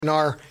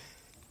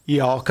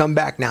Y'all come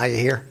back now, you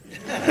hear?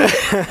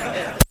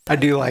 I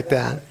do like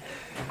that.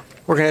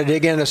 We're going to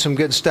dig into some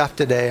good stuff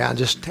today. I'll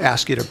just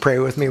ask you to pray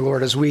with me,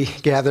 Lord, as we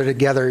gather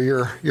together.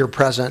 You're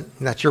present,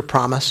 and that's your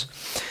promise.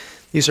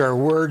 These are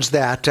words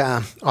that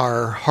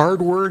are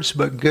hard words,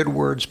 but good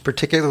words,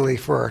 particularly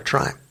for our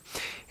time.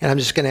 And I'm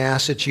just going to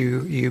ask that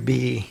you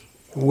be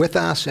with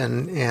us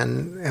and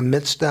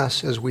amidst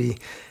us as we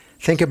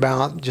think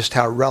about just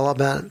how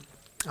relevant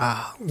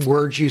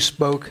words you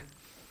spoke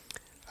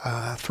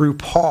through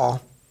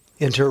Paul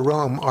into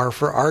Rome are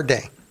for our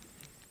day.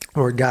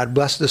 Lord God,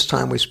 bless this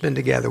time we spend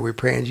together. We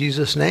pray in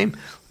Jesus' name.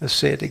 Let's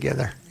say it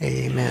together.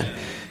 Amen.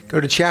 Go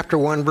to chapter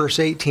 1, verse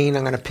 18.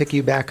 I'm going to pick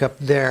you back up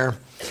there.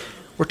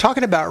 We're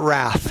talking about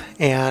wrath,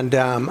 and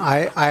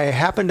I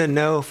happen to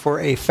know for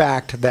a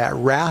fact that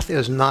wrath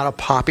is not a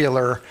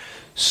popular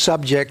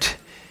subject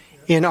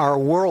in our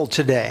world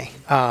today.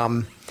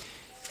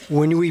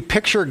 When we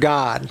picture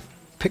God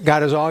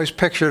is always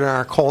pictured in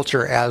our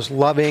culture as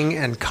loving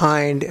and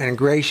kind and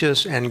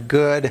gracious and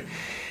good.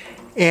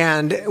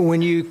 And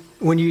when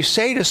you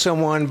say to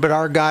someone, but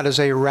our God is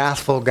a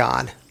wrathful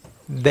God,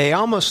 they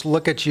almost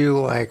look at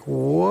you like,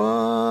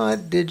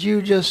 what did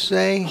you just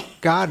say?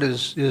 God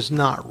is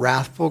not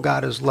wrathful.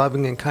 God is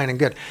loving and kind and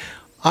good.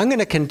 I'm going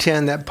to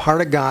contend that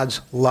part of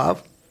God's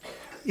love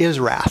is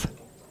wrath.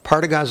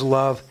 Part of God's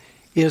love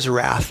is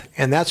wrath.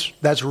 And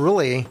that's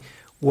really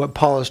what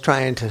Paul is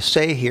trying to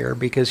say here,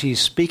 because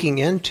he's speaking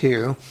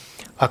into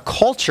a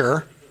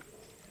culture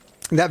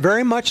that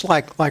very much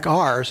like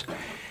ours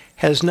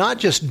has not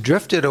just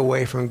drifted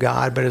away from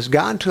God, but has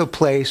gotten to a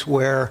place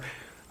where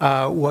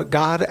what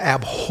God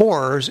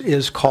abhors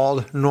is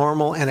called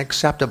normal and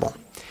acceptable.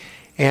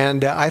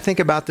 And I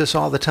think about this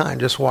all the time,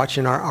 just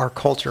watching our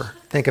culture.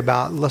 Think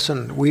about,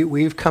 listen,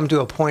 we've come to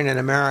a point in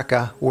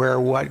America where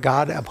what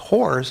God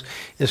abhors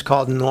is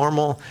called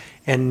normal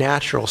and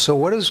natural. So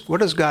what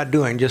is God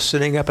doing? Just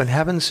sitting up in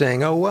heaven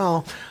saying, oh,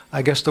 well,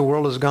 I guess the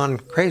world has gone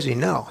crazy.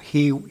 No,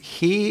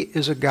 he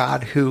is a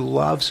God who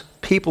loves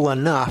people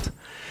enough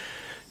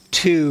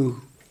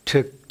to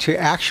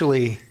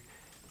actually,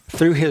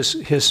 through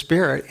his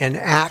Spirit,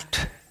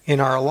 enact in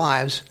our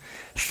lives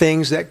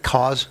things that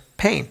cause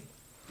pain.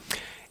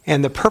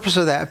 And the purpose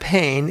of that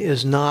pain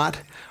is not,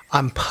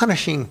 I'm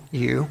punishing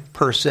you,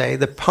 per se.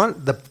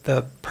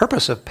 The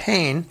purpose of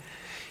pain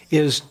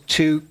is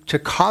to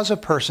cause a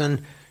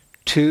person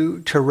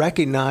to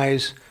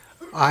recognize,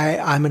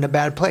 I'm in a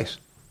bad place.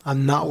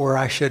 I'm not where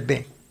I should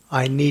be.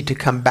 I need to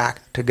come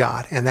back to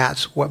God. And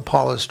that's what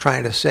Paul is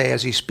trying to say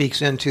as he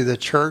speaks into the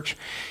church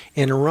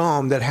in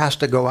Rome that has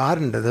to go out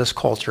into this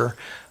culture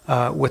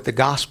with the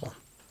gospel.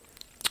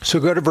 So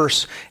go to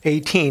verse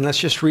 18. Let's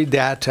just read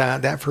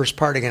that first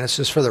part again. It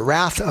says, for the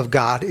wrath of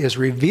God is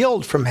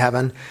revealed from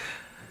heaven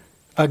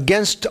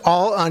against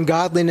all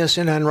ungodliness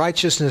and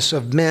unrighteousness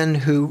of men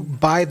who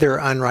by their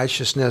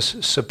unrighteousness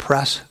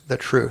suppress the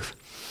truth.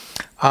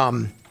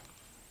 The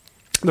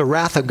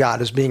wrath of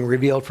God is being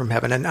revealed from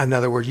heaven. In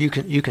other words, you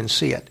can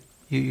see it.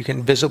 You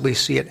can visibly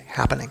see it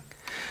happening.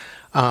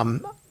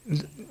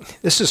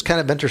 This is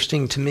kind of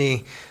interesting to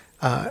me.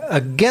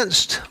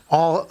 Against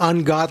all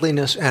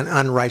ungodliness and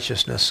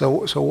unrighteousness.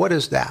 So what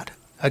is that?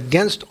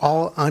 Against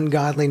all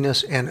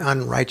ungodliness and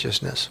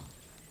unrighteousness.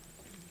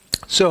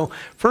 So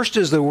first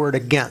is the word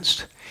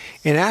against.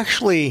 And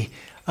actually,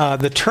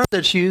 the term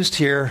that's used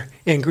here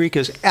in Greek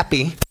is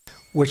epi,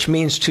 which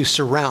means to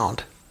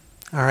surround.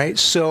 All right,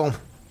 so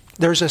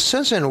there's a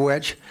sense in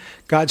which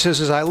God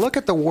says, as I look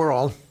at the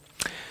world,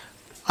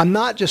 I'm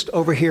not just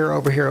over here.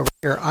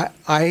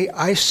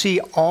 I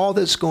see all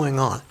that's going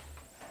on.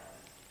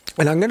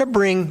 And I'm going to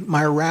bring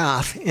my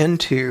wrath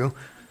into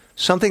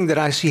something that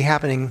I see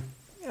happening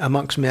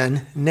amongst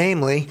men,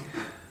 namely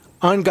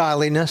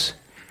ungodliness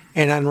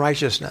and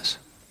unrighteousness.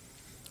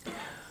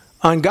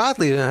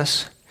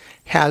 Ungodliness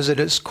has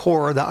at its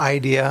core the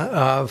idea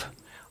of,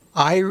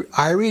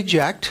 I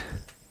reject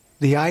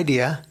the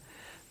idea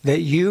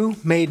that you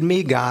made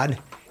me God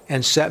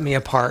and set me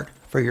apart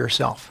for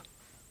yourself.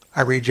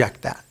 I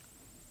reject that.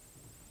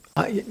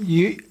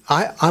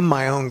 I'm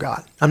my own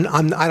God.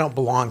 I don't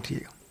belong to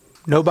you.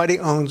 Nobody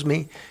owns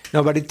me.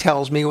 Nobody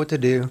tells me what to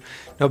do.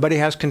 Nobody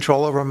has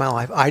control over my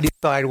life. I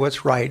decide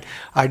what's right.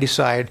 I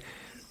decide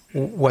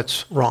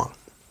what's wrong.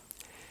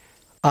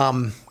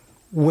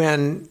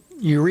 When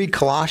you read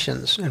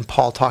Colossians, and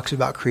Paul talks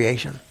about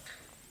creation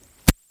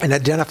and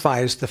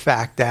identifies the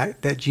fact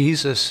that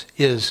Jesus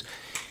is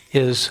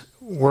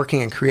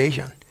working in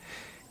creation,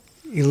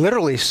 he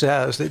literally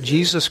says that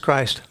Jesus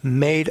Christ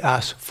made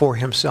us for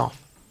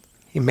himself.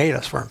 He made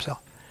us for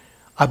himself.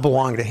 I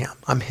belong to him.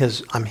 I'm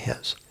his.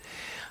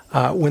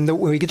 When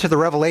we get to the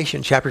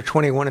Revelation, chapter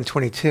 21 and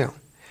 22,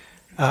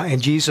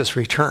 and Jesus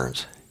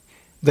returns,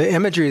 the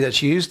imagery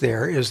that's used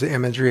there is the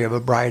imagery of a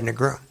bride and a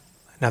groom.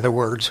 In other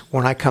words,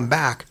 when I come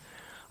back,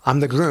 I'm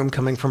the groom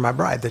coming for my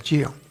bride. That's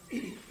you.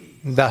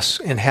 Thus,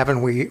 in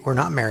heaven, we're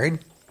not married.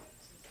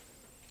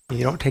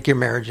 You don't take your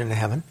marriage into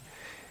heaven.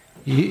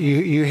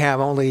 You have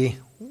only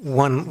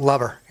one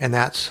lover, and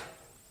that's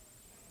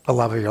the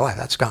love of your life.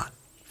 That's God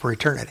for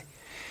eternity.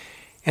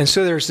 And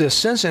so there's this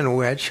sense in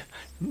which,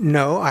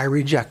 no, I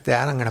reject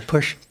that. I'm going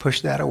to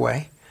push that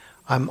away.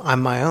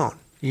 I'm my own.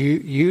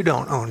 You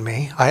don't own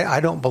me. I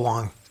don't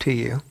belong to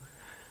you.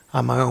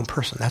 I'm my own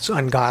person. That's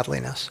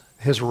ungodliness.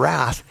 His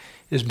wrath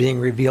is being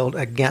revealed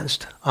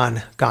against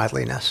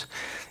ungodliness.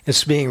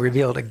 It's being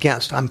revealed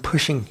against. I'm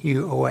pushing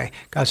you away.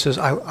 God says,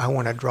 I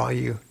want to draw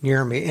you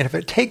near me. And if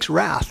it takes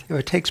wrath, if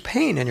it takes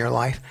pain in your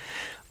life,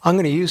 I'm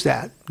going to use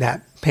that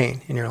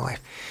pain in your life.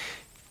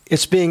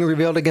 It's being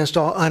revealed against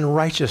all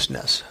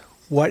unrighteousness.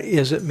 What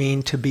does it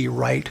mean to be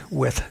right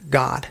with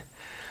God?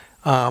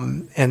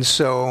 And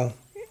so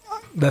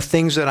the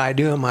things that I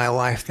do in my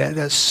life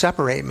that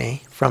separate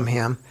me from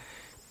him,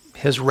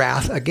 his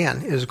wrath,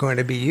 again, is going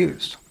to be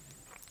used.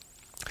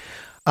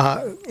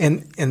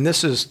 And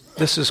this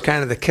is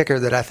kind of the kicker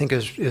that I think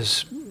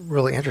is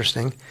really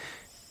interesting.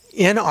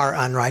 In our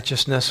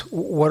unrighteousness,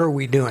 what are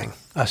we doing,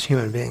 us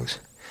human beings?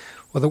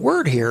 Well, the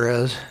word here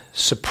is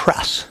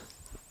suppress.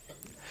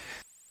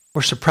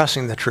 We're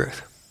suppressing the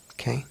truth,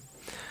 okay?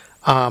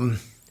 And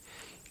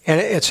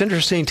it's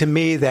interesting to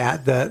me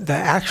that the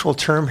actual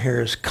term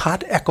here is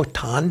kat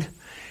ekoton,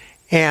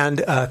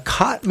 and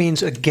kat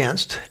means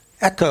against,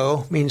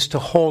 echo means to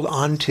hold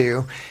on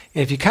to.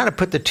 And if you kind of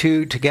put the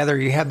two together,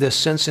 you have this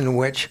sense in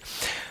which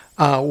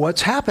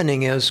what's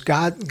happening is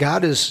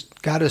God is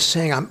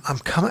saying, I'm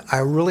coming. I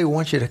really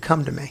want you to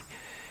come to me,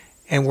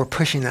 and we're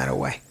pushing that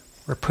away.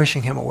 We're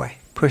pushing him away.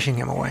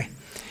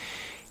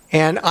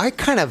 And I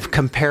kind of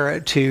compare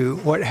it to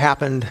what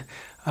happened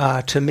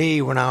to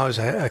me when I was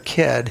a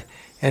kid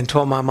and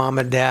told my mom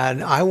and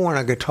dad, I want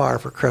a guitar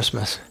for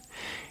Christmas.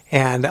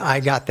 And I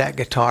got that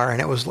guitar,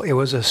 and it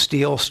was a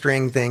steel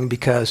string thing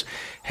because,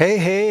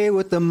 hey,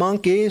 with the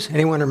Monkees.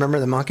 Anyone remember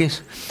the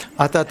Monkees?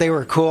 I thought they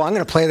were cool. I'm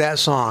going to play that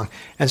song.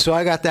 And so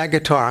I got that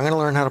guitar. I'm going to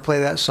learn how to play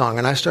that song.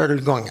 And I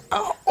started going,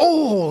 oh,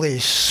 holy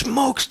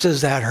smokes,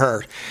 does that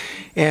hurt?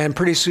 And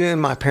pretty soon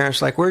my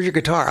parents were like, where's your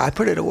guitar? I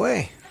put it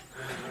away.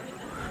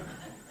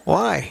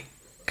 Why?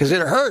 Because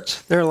it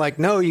hurts. They're like,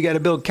 no, you got to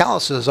build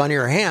calluses on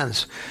your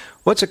hands.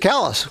 What's a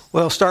callus?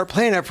 Well, start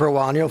playing it for a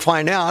while and you'll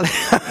find out.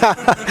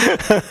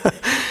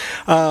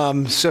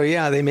 So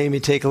yeah, they made me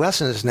take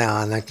lessons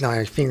now, and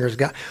my fingers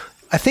got.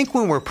 I think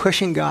when we're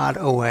pushing God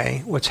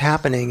away, what's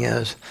happening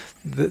is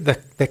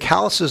the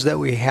calluses that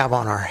we have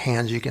on our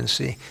hands, you can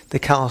see. The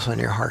callus on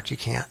your heart, you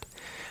can't.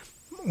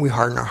 We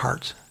harden our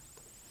hearts.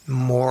 The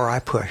more I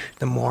push,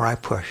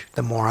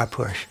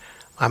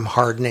 I'm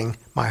hardening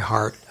my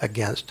heart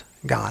against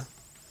God.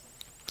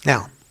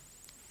 Now,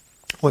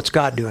 what's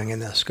God doing in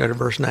this? Go to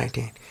verse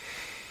 19.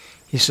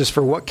 He says,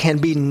 for what can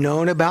be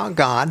known about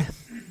God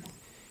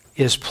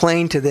is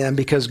plain to them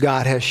because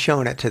God has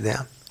shown it to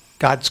them.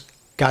 God's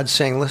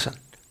saying, listen,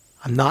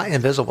 I'm not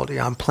invisible to you.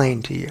 I'm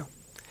plain to you.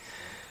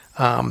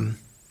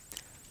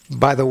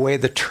 By the way,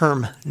 the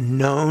term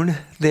known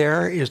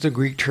there is the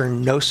Greek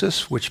term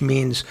gnosis, which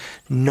means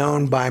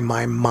known by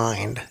my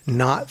mind.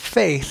 Not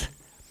faith,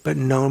 but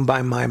known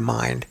by my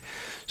mind.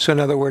 So in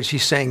other words,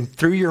 he's saying,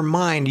 through your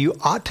mind, you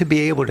ought to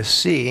be able to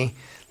see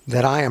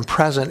that I am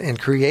present in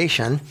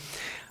creation.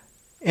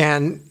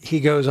 And he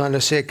goes on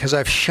to say, because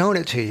I've shown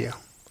it to you.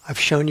 I've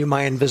shown you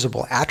my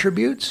invisible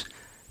attributes,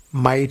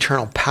 my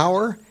eternal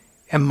power,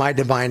 and my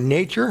divine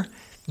nature.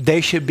 They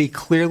should be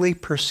clearly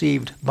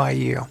perceived by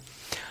you.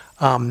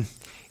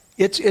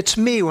 It's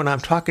me when I'm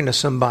talking to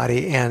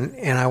somebody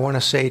and I want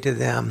to say to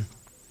them,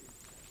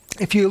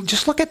 if you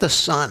just look at the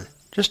sun,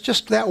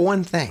 just that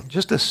one thing,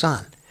 just the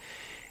sun,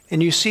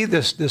 and you see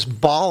this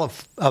ball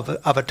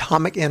of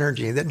atomic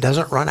energy that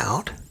doesn't run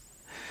out,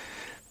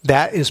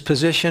 that is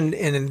positioned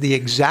in the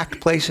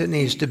exact place it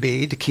needs to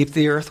be to keep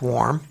the earth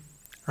warm,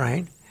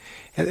 right?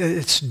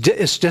 Its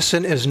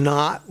distance is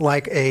not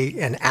like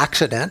an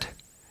accident.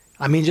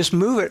 I mean, just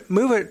move it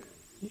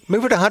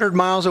 100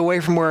 miles away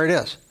from where it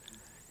is,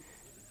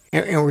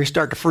 and we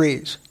start to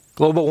freeze.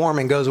 Global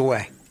warming goes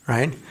away,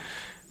 right?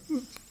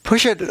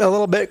 Push it a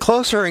little bit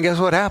closer, and guess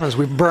what happens?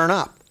 We burn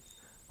up.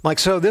 Like,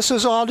 so this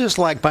is all just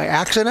like by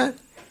accident.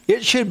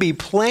 It should be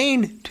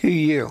plain to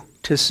you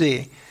to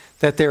see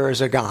that there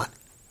is a God,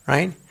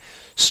 right?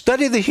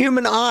 Study the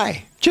human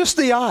eye, just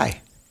the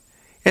eye,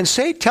 and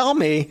tell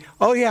me,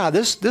 oh yeah,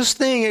 this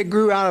thing, it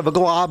grew out of a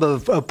glob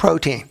of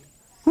protein.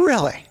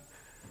 Really?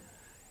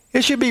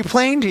 It should be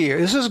plain to you.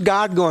 This is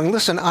God going,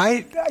 listen,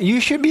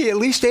 you should be at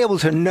least able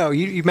to know.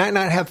 You might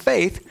not have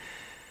faith,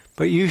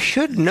 but you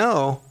should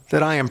know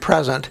that I am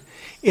present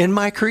in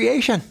my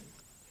creation,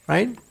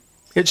 right?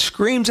 It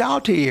screams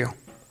out to you,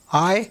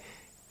 I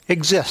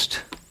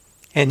exist.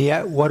 And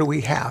yet, what do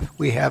we have?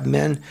 We have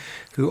men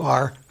who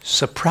are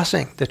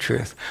suppressing the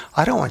truth.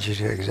 I don't want you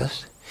to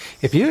exist.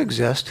 If you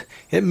exist,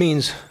 it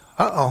means,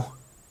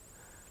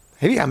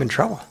 maybe I'm in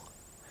trouble.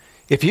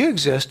 If you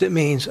exist, it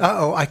means,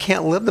 I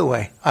can't live the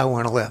way I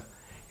want to live.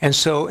 And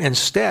so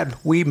instead,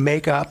 we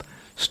make up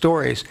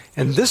stories.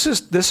 And this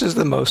is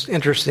the most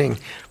interesting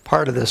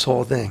part of this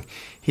whole thing.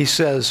 He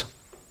says,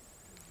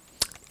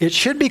 it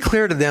should be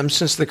clear to them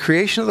since the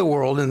creation of the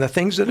world and the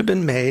things that have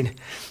been made.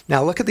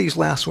 Now look at these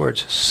last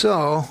words.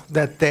 So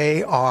that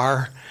they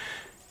are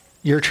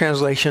your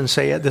translation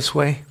say it this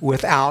way,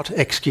 without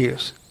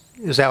excuse.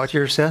 Is that what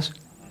yours says?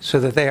 So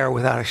that they are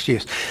without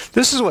excuse.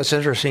 This is what's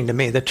interesting to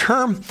me. The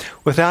term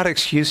without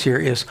excuse here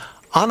is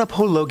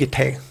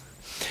anapologite.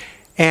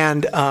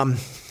 And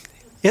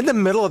in the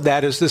middle of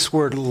that is this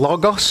word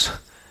logos,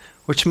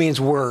 which means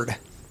word,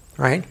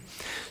 right?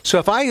 So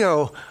if I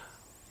go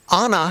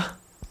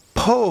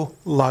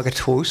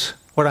anapologitos,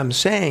 what I'm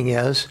saying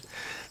is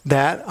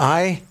that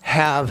I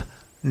have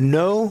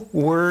no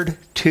word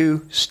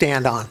to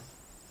stand on.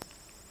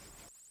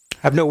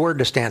 I have no word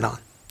to stand on.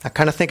 I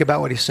kind of think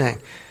about what he's saying.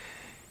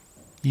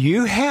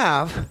 You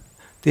have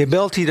the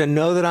ability to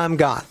know that I'm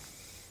God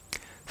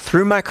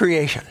through my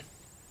creation.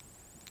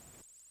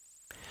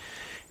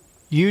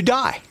 You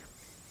die.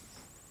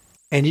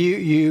 And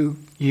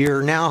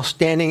you're now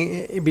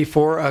standing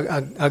before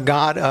a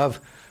God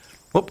of,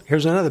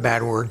 here's another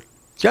bad word,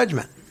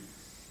 judgment.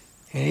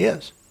 And he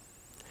is.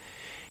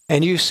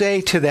 And you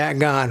say to that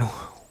God,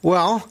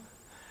 well,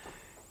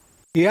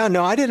 yeah,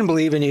 no, I didn't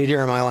believe in you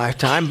during my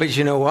lifetime, but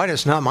you know what?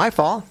 It's not my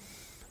fault.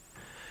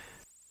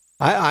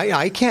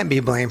 I can't be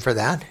blamed for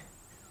that.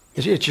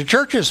 It's your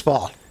church's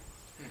fault.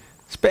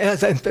 In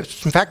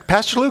fact,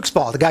 Pastor Luke's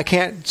fault. The guy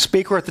can't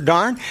speak worth a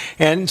darn,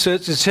 and so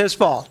it's his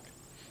fault.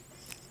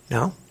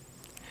 No.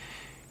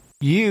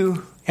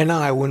 You and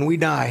I, when we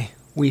die,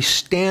 we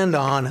stand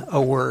on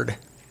a word.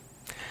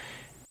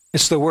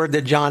 It's the word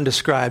that John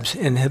describes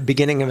in the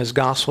beginning of his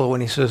gospel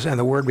when he says, and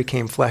the word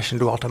became flesh and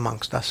dwelt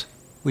amongst us.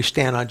 We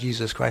stand on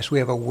Jesus Christ. We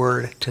have a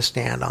word to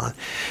stand on.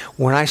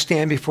 When I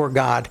stand before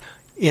God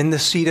in the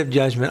seat of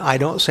judgment, I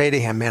don't say to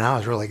him, man, I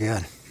was really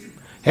good.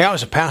 Hey, I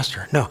was a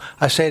pastor. No,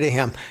 I say to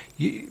him,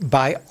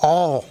 by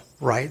all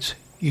rights,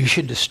 you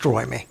should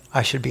destroy me.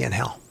 I should be in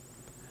hell.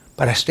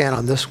 But I stand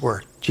on this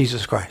word,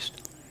 Jesus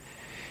Christ.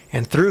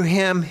 And through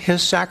him,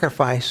 his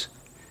sacrifice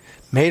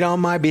made on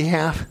my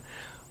behalf,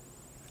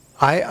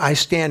 I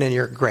stand in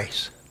your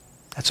grace.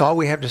 That's all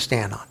we have to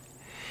stand on.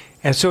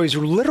 And so he's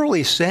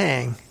literally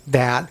saying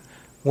that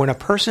when a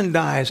person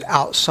dies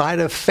outside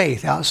of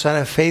faith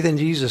in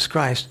Jesus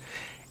Christ,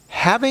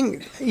 having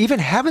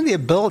the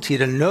ability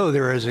to know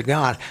there is a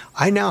God,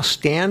 I now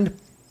stand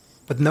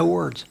with no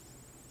words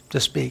to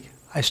speak.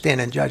 I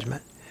stand in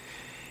judgment.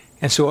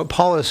 And so what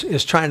Paul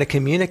is trying to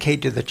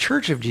communicate to the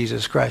church of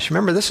Jesus Christ,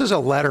 remember, this is a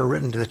letter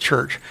written to the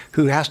church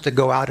who has to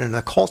go out into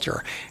the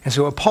culture. And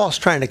so what Paul's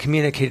trying to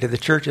communicate to the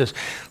church is,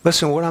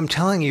 listen, what I'm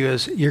telling you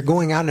is you're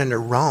going out into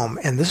Rome,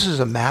 and this is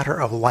a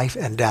matter of life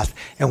and death.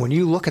 And when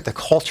you look at the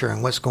culture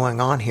and what's going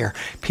on here,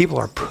 people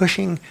are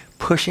pushing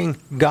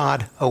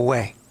God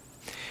away.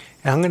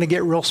 And I'm going to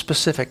get real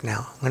specific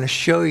now. I'm going to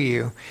show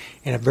you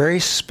in a very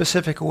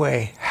specific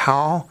way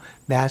how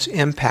that's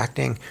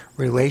impacting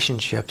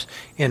relationships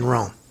in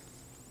Rome.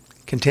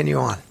 Continue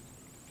on.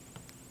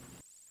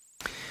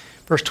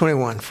 Verse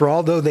 21, for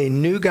although they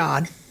knew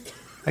God,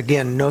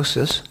 again,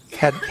 gnosis,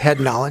 had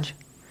knowledge,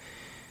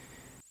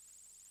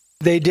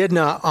 they did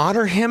not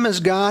honor him as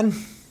God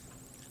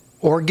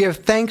or give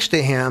thanks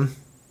to him,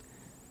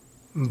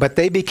 but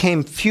they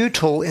became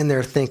futile in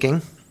their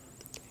thinking,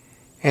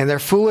 and their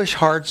foolish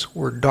hearts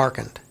were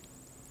darkened.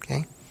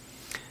 Okay?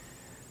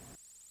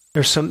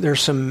 There's some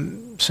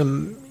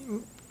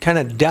kind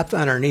of depth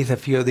underneath a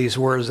few of these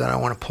words that I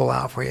want to pull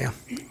out for you.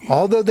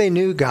 Although they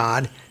knew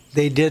God,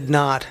 they did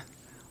not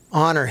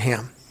honor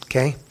him.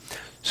 Okay?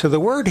 So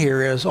the word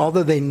here is,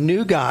 although they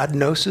knew God,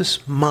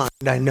 gnosis, mind,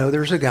 I know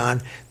there's a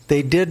God,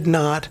 they did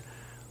not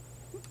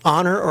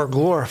honor or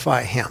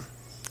glorify him.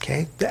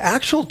 Okay? The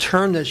actual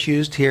term that's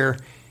used here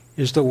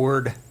is the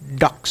word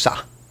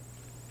doxa.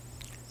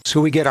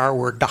 So we get our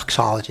word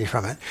doxology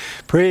from it.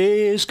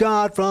 Praise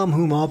God from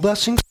whom all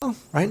blessings come,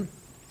 right?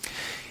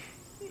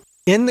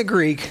 In the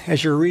Greek,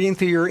 as you're reading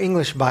through your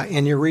English Bible,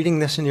 and you're reading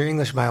this in your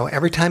English Bible,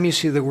 every time you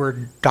see the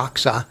word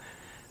doxa,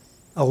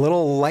 a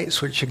little light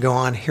switch should go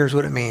on. Here's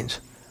what it means.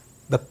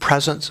 The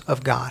presence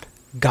of God.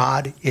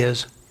 God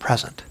is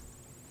present.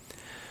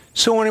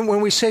 So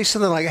when we say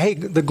something like, hey,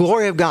 the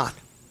glory of God,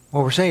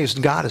 what we're saying is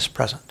God is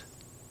present.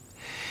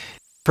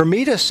 For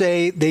me to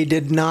say they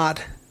did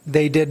not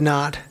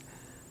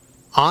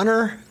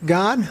honor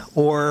God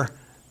or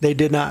they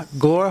did not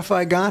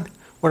glorify God,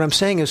 what I'm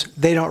saying is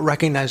they don't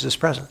recognize his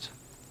presence.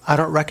 I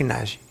don't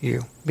recognize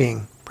you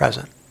being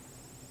present.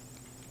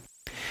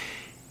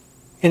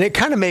 And it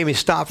kind of made me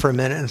stop for a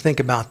minute and think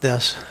about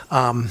this.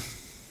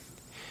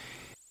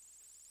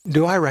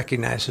 Do I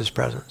recognize his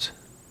presence?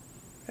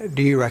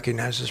 Do you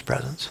recognize his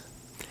presence?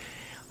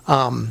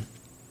 I've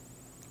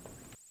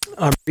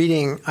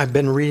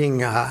been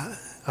reading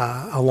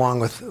along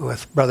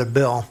with Brother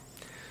Bill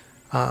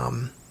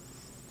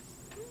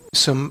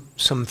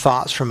some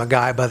thoughts from a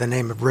guy by the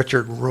name of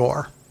Richard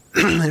Rohr.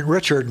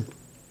 Richard,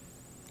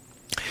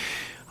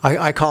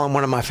 I call him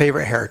one of my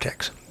favorite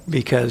heretics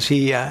because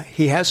he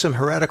has some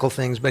heretical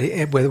things, but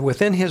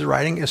within his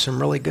writing is some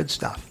really good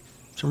stuff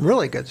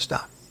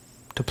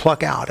to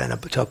pluck out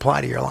and to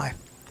apply to your life.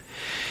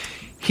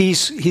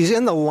 He's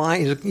in the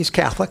line. He's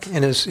Catholic,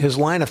 and his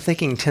line of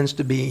thinking tends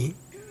to be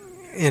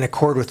in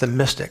accord with the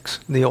mystics,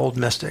 the old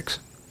mystics.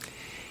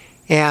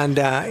 And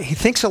he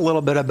thinks a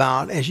little bit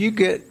about, as you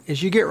get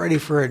ready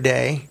for a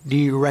day, do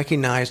you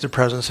recognize the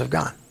presence of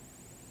God?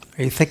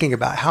 Are you thinking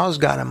about, how is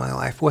God in my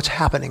life? What's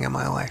happening in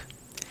my life?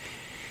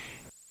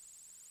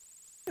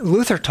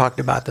 Luther talked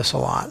about this a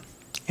lot,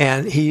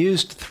 and he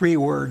used 3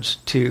 words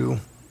to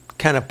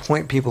kind of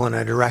point people in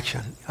a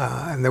direction.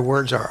 And the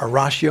words are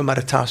oratio,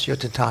 meditatio,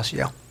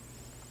 tentatio.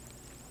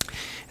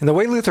 And the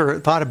way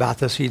Luther thought about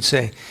this, he'd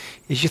say,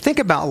 as you think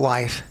about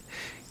life,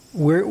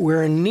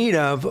 we're in need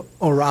of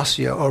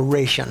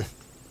oration,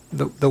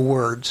 the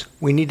words.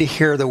 We need to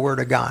hear the word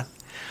of God.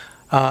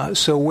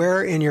 So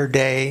where in your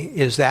day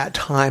is that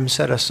time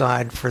set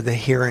aside for the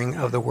hearing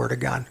of the word of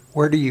God?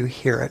 Where do you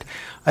hear it?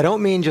 I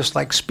don't mean just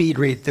like speed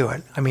read through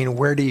it. I mean,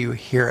 where do you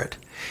hear it?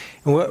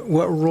 And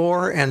what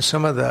Rohr and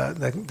some of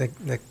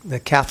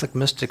the Catholic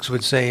mystics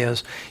would say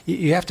is,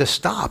 you have to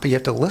stop. You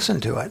have to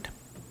listen to it,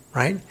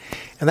 right?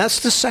 And that's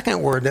the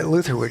second word that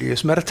Luther would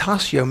use.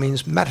 Meditatio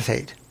means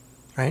meditate,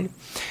 right?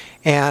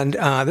 And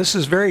this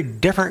is a very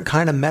different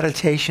kind of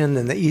meditation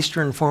than the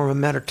Eastern form of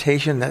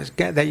meditation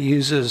that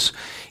uses,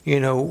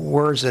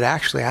 words that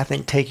actually, I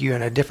think, take you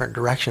in a different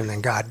direction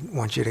than God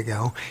wants you to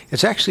go.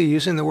 It's actually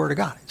using the Word of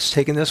God. It's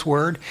taking this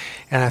word,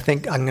 and I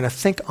think I'm going to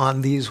think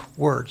on these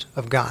words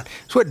of God.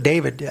 It's what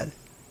David did,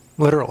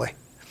 literally.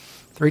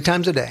 3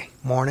 times a day,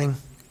 morning,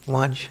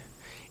 lunch,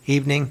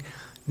 evening.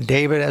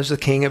 David, as the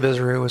king of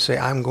Israel, would say,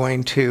 I'm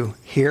going to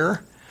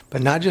hear,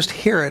 but not just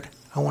hear it,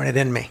 I want it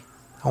in me.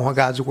 I want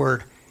God's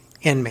word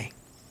in me.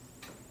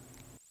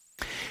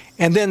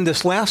 And then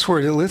this last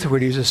word that Luther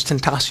would use is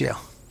tentatio.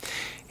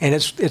 And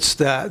it's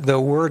the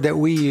word that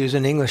we use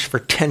in English for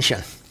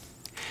tension.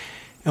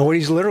 And what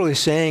he's literally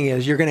saying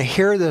is, you're going to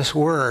hear this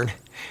word,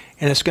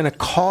 and it's going to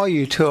call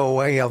you to a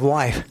way of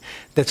life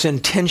that's in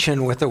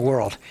tension with the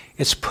world.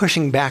 It's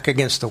pushing back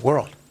against the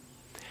world.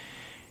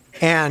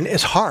 And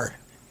it's hard.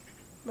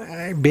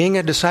 Being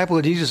a disciple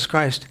of Jesus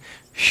Christ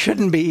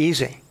shouldn't be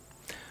easy.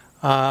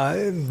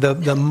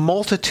 The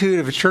multitude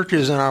of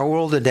churches in our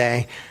world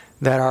today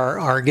that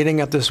are getting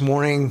up this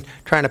morning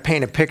trying to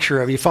paint a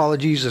picture of, you follow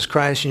Jesus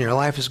Christ and your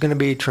life is going to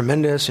be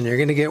tremendous and you're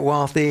going to get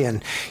wealthy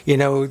and,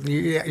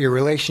 your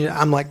relationship.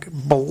 I'm like,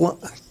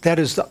 that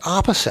is the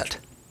opposite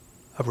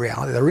of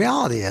reality. The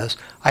reality is,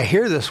 I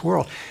hear this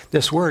word,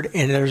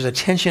 and there's a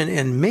tension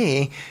in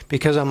me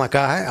because I'm like,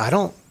 I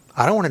don't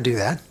want to do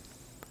that.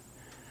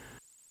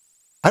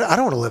 I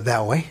don't want to live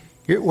that way.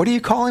 What are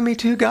you calling me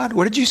to, God?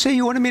 What did you say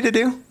you wanted me to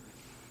do?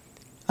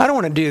 I don't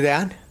want to do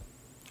that.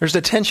 There's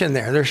a tension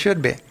there. There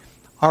should be.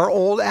 Our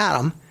old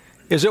Adam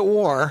is at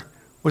war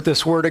with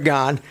this word of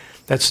God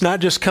that's not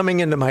just coming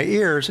into my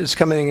ears, it's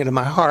coming into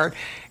my heart.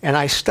 And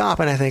I stop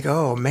and I think,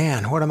 oh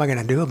man, what am I going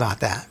to do about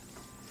that?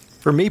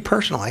 For me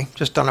personally,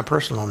 just on a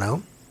personal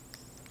note,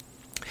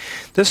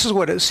 this is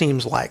what it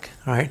seems like,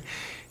 all right?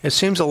 It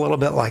seems a little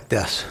bit like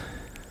this.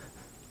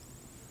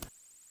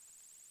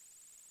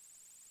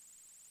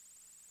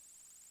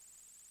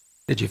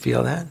 Did you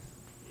feel that?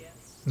 Yes.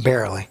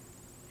 Barely,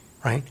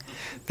 right?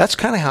 That's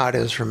kind of how it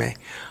is for me.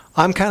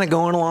 I'm kind of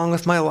going along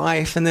with my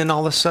life, and then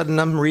all of a sudden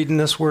I'm reading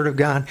this Word of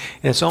God,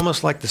 and it's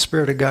almost like the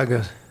Spirit of God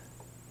goes,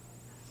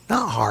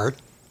 not hard,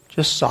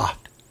 just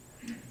soft.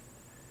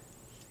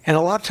 And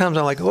a lot of times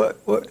I'm like,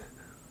 what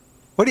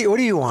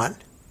do you want?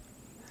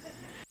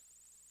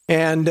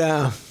 And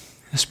the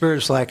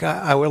Spirit's like,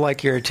 I would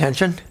like your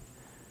attention.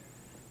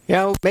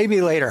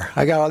 Maybe later.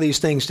 I got all these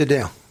things to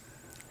do.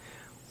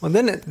 Well,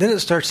 then it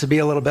starts to be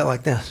a little bit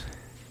like this.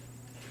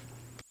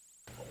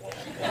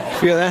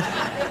 Feel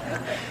that?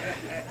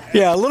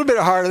 Yeah, a little bit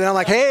harder. Then I'm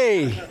like,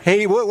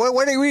 hey,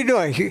 what are we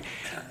doing?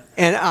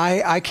 And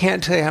I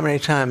can't tell you how many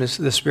times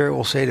the Spirit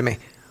will say to me,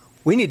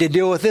 we need to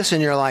deal with this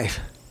in your life.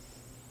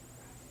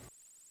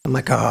 I'm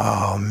like,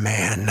 oh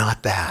man,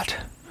 not that.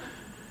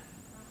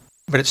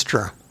 But it's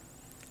true.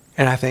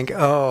 And I think,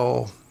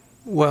 oh,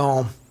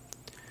 well,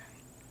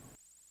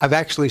 I've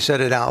actually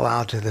said it out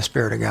loud to the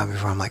Spirit of God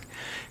before. I'm like,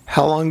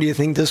 how long do you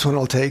think this one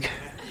will take?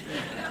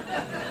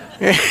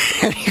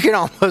 And you can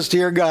almost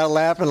hear God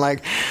laughing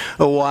like,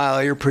 a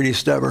while, you're pretty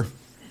stubborn.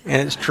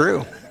 And it's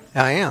true.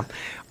 I am.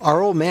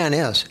 Our old man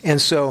is.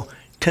 And so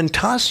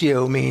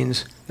tentatio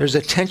means there's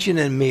a tension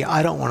in me.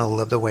 I don't want to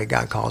live the way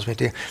God calls me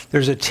to.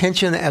 There's a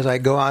tension as I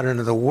go out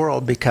into the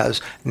world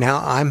because now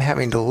I'm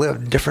having to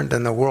live different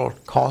than the world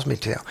calls me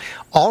to.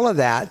 All of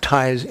that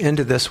ties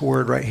into this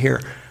word right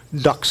here,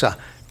 doxa.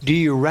 Do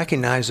you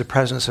recognize the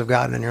presence of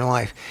God in your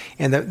life?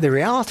 And the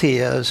reality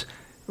is,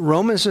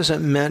 Romans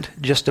isn't meant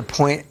just to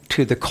point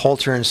to the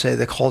culture and say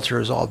the culture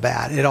is all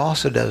bad. It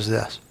also does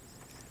this.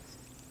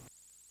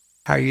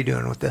 How are you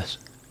doing with this?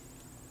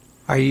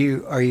 Are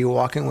you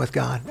walking with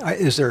God?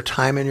 Is there a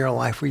time in your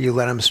life where you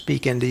let Him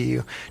speak into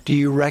you? Do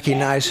you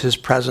recognize His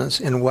presence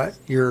in what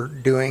you're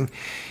doing?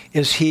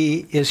 Is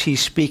He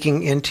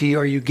speaking into you?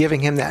 Are you giving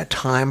Him that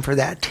time for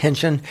that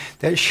tension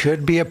that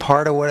should be a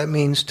part of what it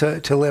means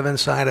to live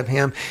inside of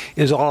Him?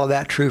 Is all of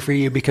that true for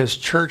you? Because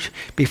church,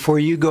 before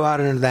you go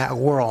out into that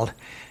world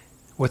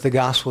with the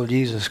gospel of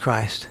Jesus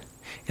Christ,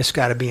 it's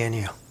got to be in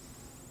you.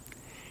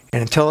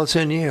 And until it's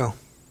in you,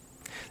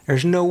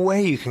 There's no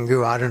way you can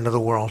go out into the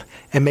world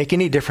and make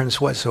any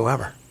difference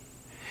whatsoever.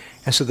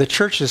 And so the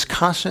church is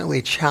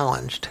constantly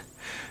challenged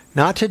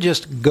not to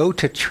just go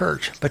to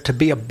church, but to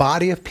be a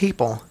body of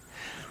people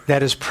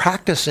that is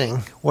practicing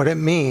what it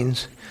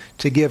means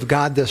to give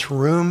God this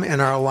room in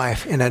our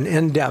life in an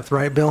in-depth,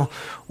 right, Bill,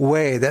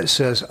 way that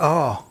says,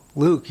 oh,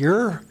 Luke,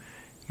 you're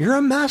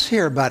a mess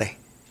here, buddy.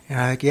 And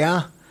I'm like,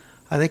 yeah,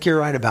 I think you're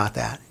right about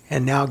that.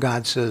 And now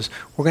God says,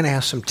 we're going to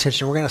have some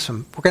tension. We're going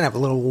to have a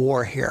little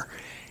war here.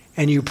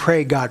 And you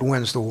pray God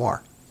wins the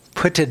war.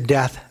 Put to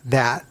death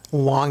that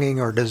longing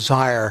or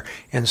desire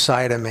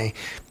inside of me,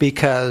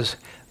 because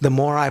the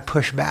more I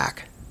push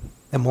back,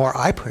 the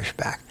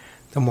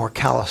more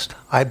calloused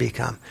I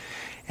become.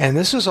 And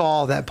this is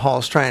all that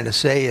Paul's trying to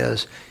say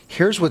is,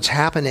 here's what's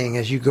happening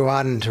as you go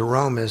out into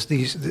Rome is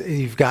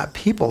you've got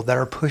people that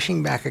are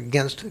pushing back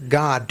against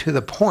God to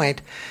the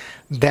point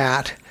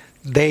that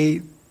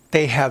they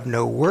have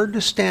no word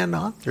to stand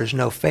on. There's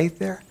no faith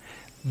there.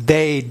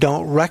 They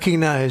don't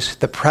recognize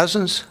the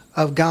presence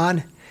of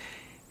God.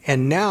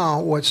 And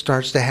now what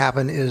starts to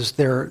happen is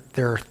their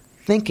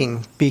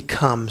thinking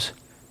becomes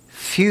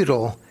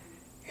futile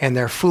and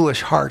their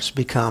foolish hearts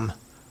become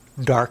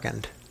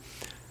darkened.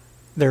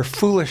 Their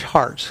foolish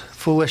hearts.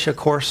 Foolish, of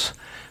course,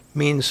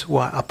 means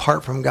what?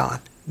 Apart from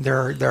God.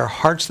 They're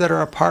hearts that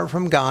are apart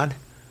from God.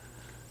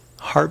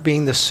 Heart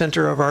being the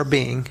center of our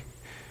being.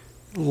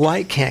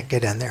 Light can't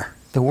get in there.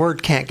 The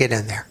word can't get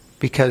in there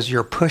because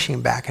you're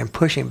pushing back and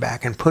pushing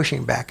back and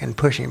pushing back and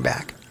pushing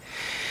back.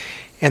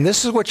 And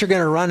this is what you're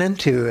going to run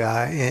into,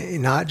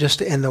 not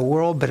just in the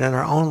world, but in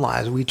our own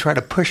lives. We try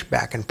to push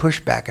back and push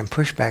back and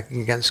push back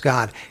against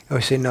God. And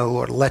we say, no,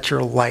 Lord, let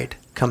your light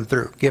come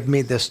through. Give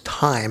me this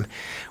time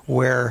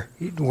where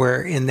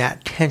in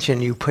that tension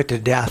you put to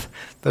death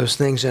those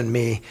things in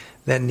me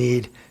that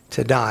need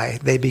to die.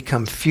 They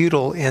become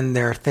futile in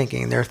their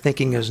thinking. Their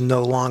thinking is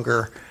no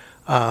longer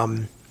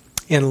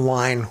in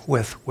line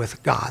with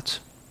God's.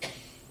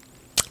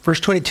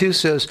 Verse 22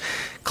 says,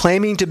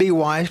 claiming to be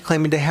wise,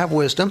 claiming to have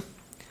wisdom,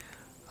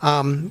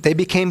 they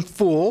became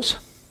fools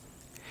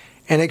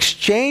and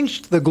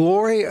exchanged the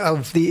glory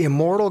of the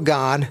immortal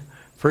God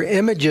for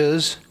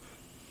images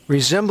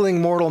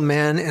resembling mortal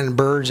men and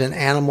birds and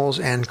animals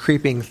and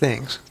creeping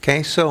things.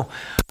 Okay, so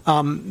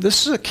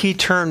this is a key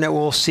term that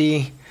we'll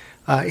see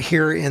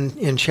here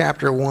in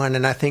chapter 1,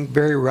 and I think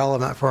very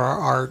relevant for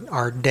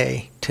our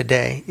day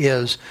today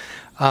is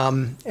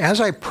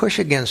as I push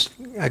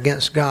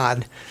against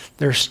God,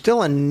 there's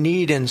still a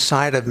need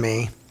inside of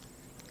me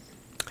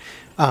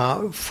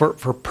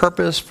for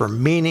purpose, for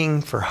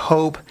meaning, for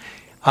hope,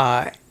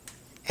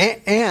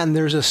 and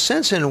there's a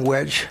sense in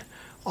which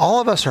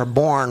all of us are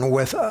born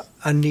with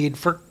a need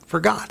for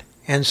God.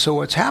 And so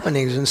what's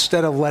happening is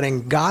instead of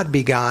letting God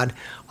be God,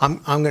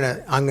 I'm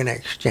gonna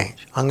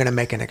exchange. I'm gonna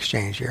make an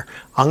exchange here.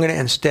 I'm gonna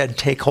instead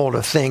take hold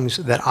of things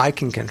that I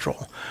can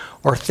control,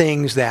 or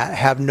things that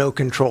have no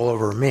control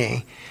over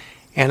me.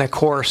 And of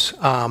course,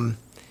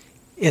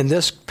 in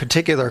this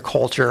particular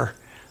culture,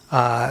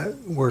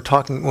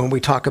 when we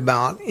talk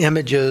about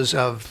images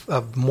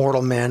of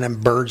mortal men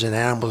and birds and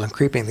animals and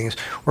creeping things,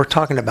 we're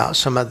talking about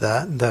some of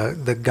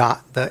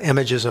the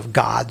images of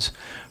gods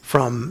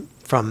from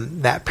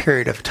that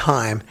period of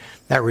time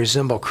that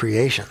resemble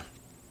creation.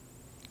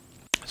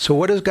 So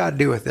what does God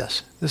do with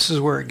this? This is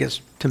where it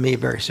gets to me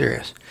very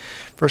serious.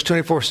 Verse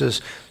 24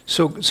 says,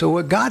 so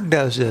what God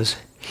does is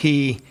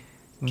he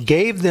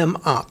gave them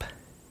up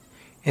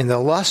in the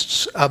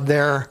lusts of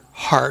their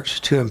hearts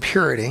to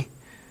impurity,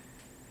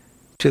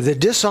 to the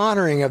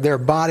dishonoring of their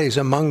bodies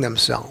among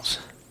themselves,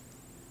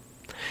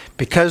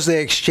 because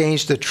they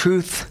exchanged the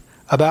truth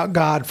about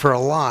God for a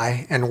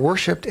lie and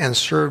worshipped and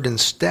served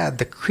instead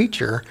the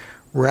creature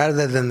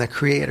rather than the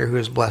Creator, who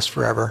is blessed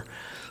forever.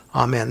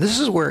 Amen. This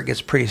is where it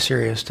gets pretty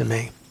serious to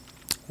me.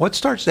 What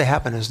starts to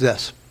happen is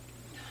this.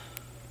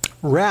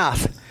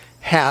 Wrath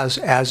has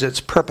as its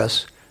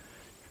purpose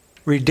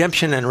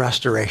redemption and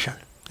restoration.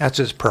 That's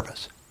its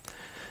purpose.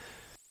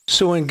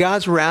 So when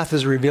God's wrath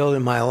is revealed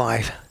in my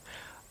life,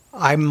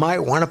 I might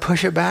want to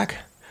push it back,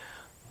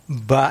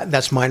 but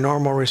that's my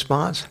normal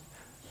response.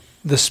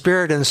 The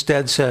Spirit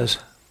instead says,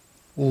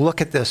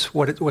 look at this.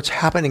 What's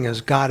happening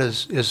is God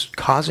is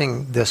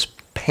causing this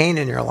pain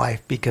in your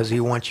life because he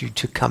wants you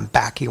to come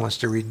back. He wants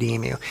to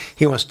redeem you.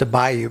 He wants to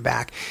buy you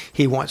back.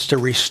 He wants to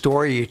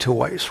restore you to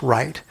what's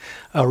right,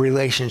 a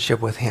relationship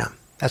with him.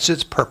 That's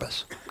its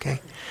purpose. Okay.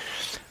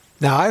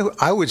 Now,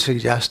 I would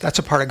suggest that's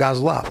a part of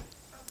God's love.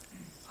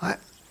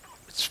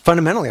 It's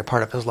fundamentally a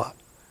part of his love.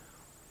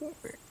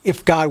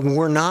 If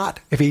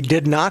he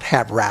did not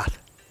have wrath,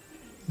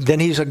 then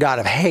he's a God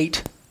of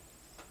hate,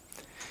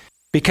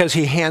 because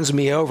he hands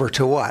me over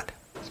to what?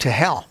 To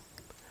hell.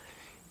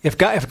 If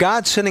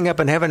God's sitting up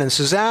in heaven and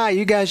says,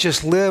 you guys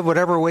just live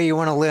whatever way you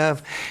want to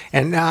live,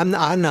 and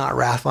I'm not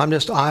wrathful.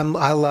 I'm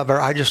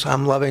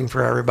loving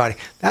for everybody.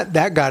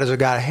 That God is a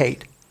God of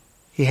hate.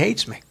 He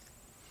hates me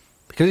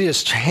because he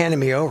just handed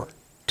me over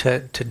to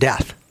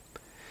death.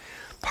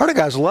 part of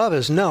God's love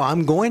is, no,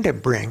 I'm going to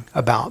bring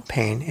about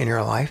pain in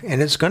your life,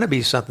 and it's going to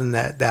be something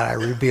that I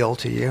reveal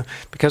to you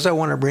because I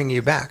want to bring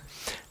you back.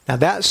 Now,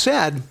 that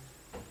said,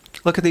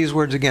 look at these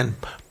words again.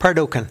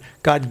 Pardoken.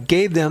 God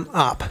gave them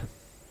up.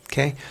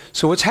 Okay?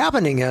 So what's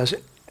happening is,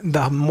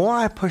 the more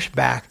I push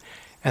back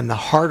and the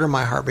harder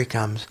my heart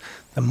becomes,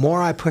 the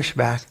more I push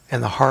back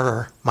and the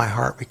harder my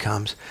heart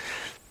becomes,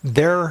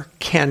 there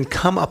can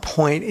come a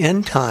point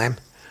in time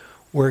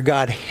where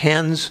God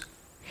hands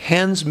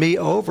me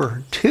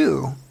over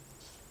to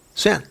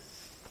sin.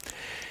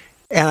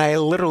 And I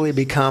literally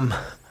become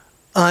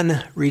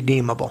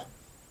unredeemable.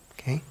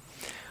 Okay?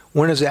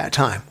 When is that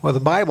time? Well, the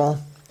Bible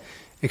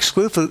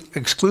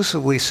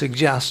exclusively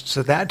suggests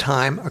that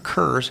time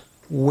occurs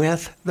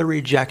with the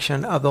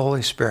rejection of the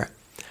Holy Spirit.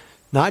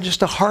 Not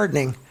just a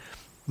hardening,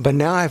 but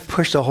now I've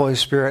pushed the Holy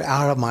Spirit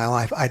out of my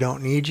life. I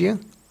don't need you.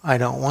 I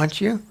don't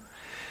want you.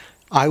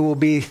 I will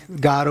be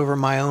God over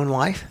my own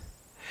life.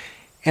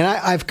 And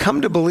I've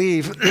come to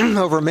believe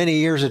over many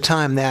years of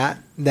time that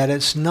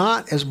it's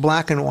not as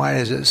black and white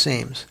as it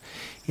seems.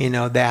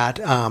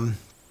 That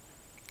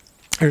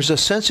there's a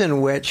sense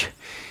in which,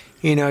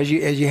 as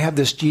you have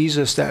this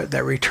Jesus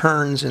that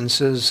returns and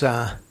says,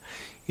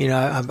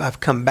 I've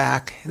come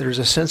back. There's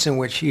a sense in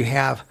which you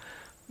have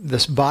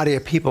this body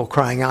of people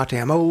crying out to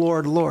him, "Oh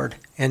Lord, Lord,"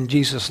 and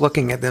Jesus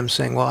looking at them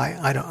saying, "Well,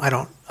 I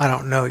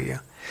don't know you."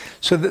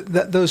 So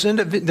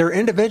there are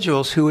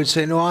individuals who would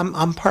say, "No,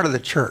 I'm part of the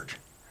church.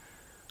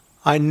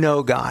 I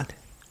know God,"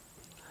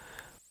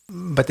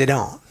 but they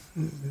don't.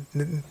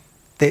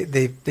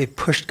 They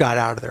pushed God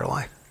out of their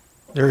life.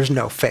 There is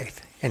no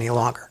faith any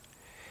longer.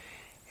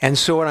 And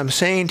so what I'm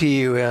saying to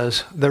you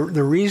is the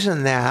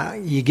reason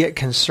that you get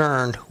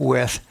concerned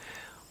with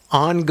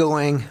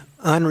ongoing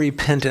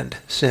unrepentant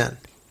sin,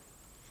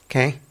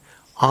 okay,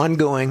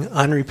 ongoing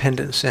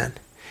unrepentant sin,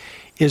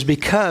 is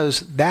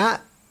because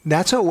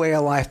that's a way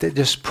of life that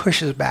just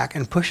pushes back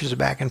and pushes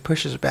back and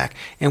pushes back.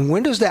 And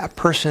when does that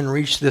person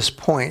reach this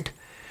point?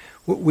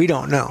 We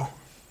don't know.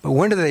 But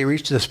when do they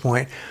reach this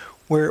point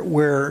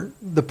where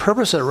the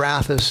purpose of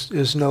wrath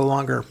is no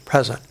longer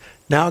present?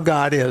 Now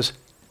God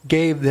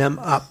gave them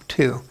up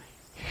to,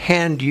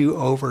 hand you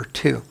over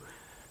to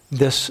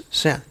this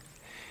sin.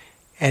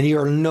 And you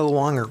are no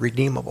longer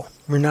redeemable.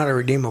 You're not a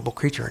redeemable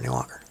creature any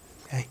longer.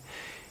 Okay?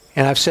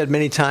 And I've said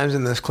many times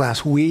in this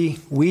class, we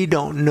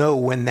don't know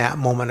when that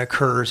moment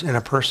occurs in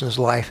a person's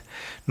life,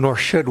 nor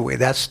should we.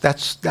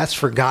 That's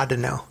for God to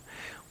know.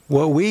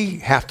 What we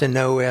have to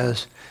know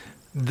is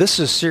this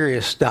is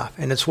serious stuff.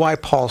 And it's why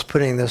Paul's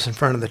putting this in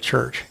front of the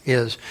church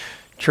is,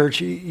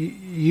 church,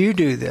 you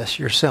do this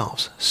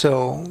yourselves.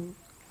 So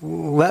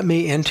let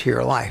me into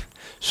your life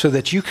so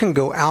that you can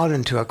go out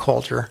into a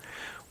culture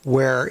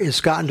where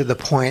it's gotten to the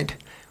point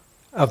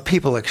of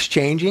people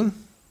exchanging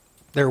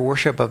their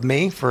worship of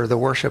me for the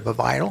worship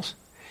of idols.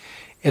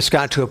 It's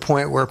got to a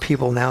point where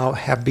people now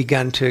have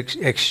begun to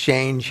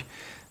exchange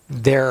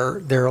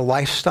their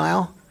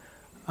lifestyle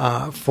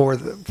for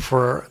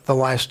the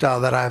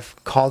lifestyle that I've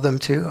called them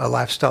to, a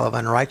lifestyle of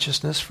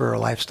unrighteousness for a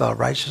lifestyle of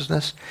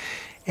righteousness.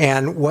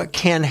 And what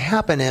can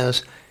happen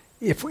is,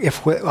 if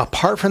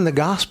apart from the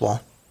gospel,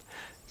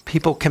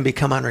 people can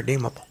become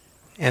unredeemable.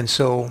 And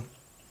so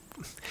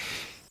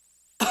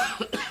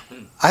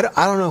I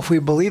don't know if we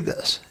believe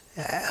this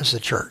as a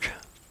church.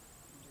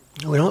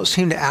 We don't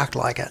seem to act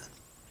like it.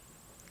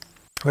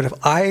 But if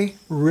I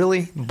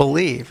really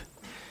believe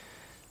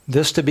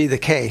this to be the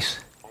case,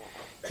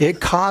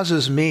 it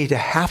causes me to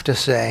have to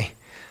say,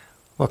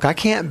 look, I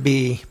can't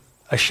be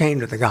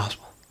ashamed of the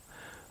gospel.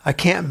 I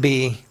can't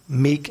be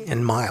meek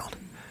and mild.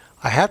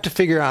 I have to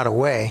figure out a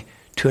way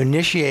to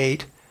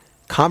initiate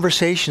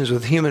conversations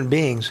with human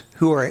beings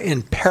who are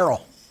in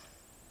peril.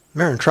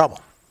 They're in trouble.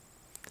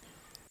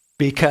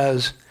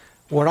 Because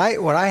what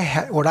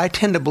I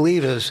tend to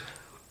believe is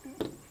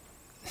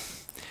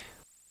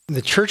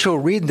the church will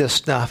read this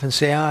stuff and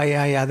say, "Oh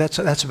yeah, that's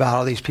about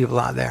all these people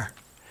out there."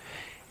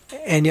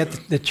 And yet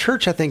the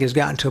church, I think, has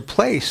gotten to a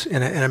place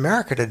in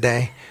America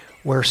today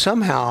where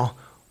somehow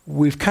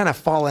we've kind of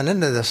fallen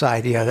into this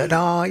idea that,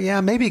 oh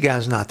yeah, maybe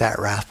God's not that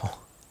wrathful.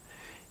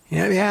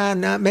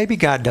 Maybe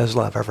God does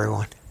love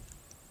everyone,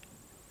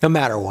 no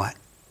matter what.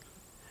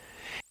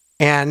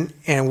 And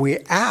we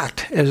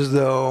act as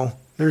though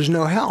there's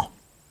no hell.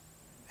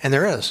 And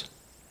there is.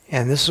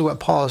 And this is what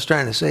Paul is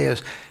trying to say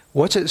is,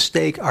 what's at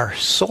stake are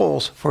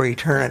souls for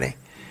eternity.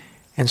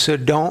 And so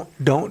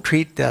don't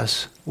treat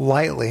this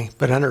lightly,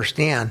 but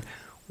understand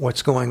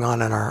what's going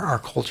on in our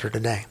culture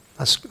today.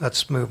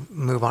 Let's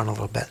move on a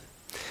little bit.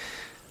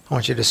 I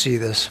want you to see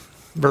this.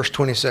 Verse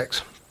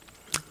 26.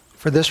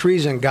 For this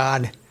reason,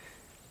 God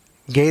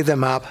gave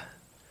them up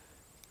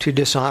to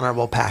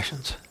dishonorable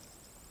passions.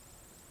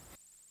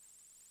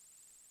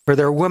 For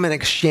their women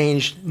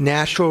exchanged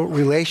natural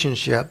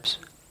relationships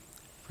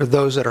for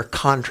those that are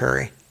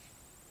contrary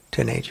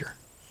to nature.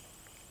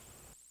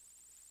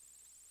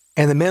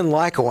 And the men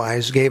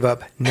likewise gave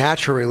up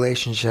natural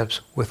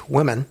relationships with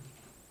women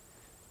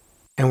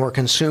and were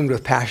consumed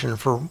with passion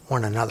for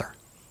one another.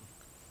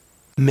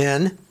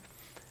 Men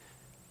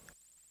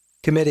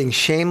committing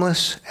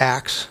shameless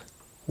acts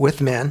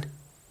with men,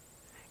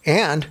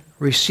 and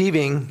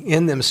receiving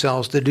in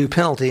themselves the due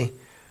penalty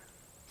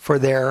for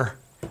their,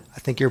 I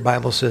think your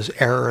Bible says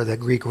error. The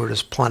Greek word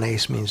is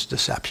planes, means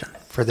deception,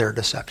 for their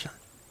deception.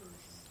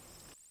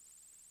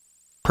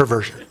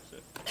 Perversion.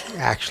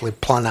 Actually,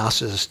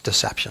 planos is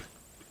deception.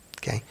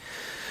 Okay.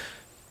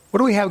 What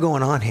do we have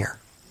going on here?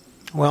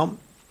 Well,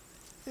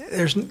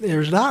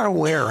 there's not a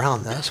way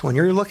around this. When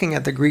you're looking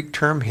at the Greek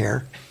term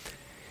here,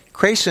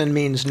 krasin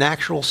means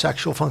natural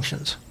sexual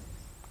functions.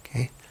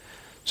 Okay.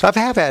 So I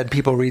have had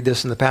people read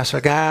this in the past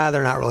like,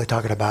 they're not really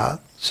talking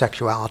about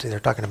sexuality. They're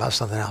talking about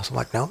something else. I'm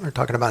like, no, they're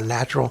talking about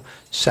natural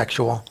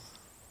sexual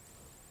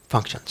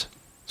functions.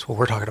 That's what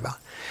we're talking about.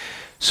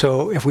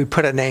 So if we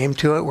put a name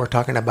to it, we're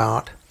talking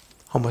about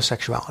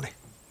homosexuality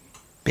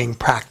being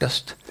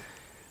practiced.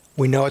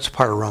 We know it's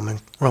part of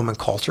Roman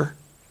culture.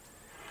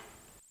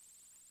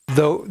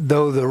 Though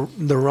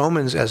the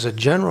Romans, as a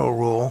general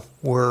rule,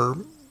 were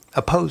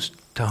opposed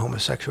to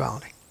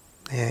homosexuality.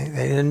 They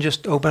didn't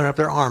just open up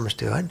their arms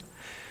to it.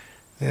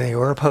 They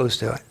were opposed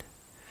to it.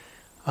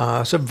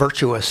 It's a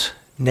virtuous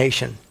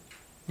nation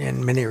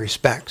in many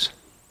respects.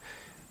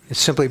 It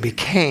simply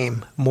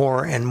became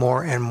more and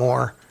more and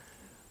more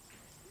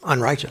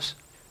unrighteous.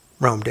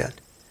 Rome did.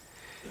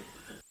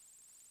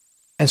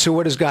 And so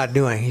what is God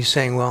doing? He's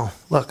saying, well,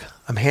 look,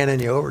 I'm handing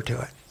you over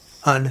to it.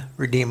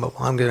 Unredeemable.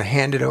 I'm going to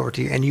hand it over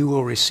to you, and you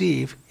will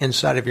receive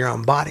inside of your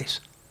own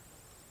bodies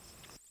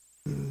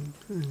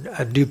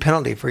a due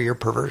penalty for your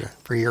perversion,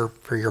 for your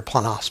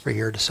planos, for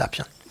your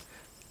deception.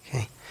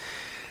 Okay.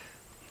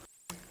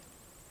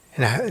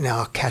 And now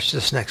I'll catch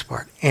this next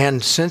part.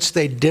 And since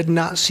they did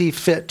not see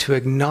fit to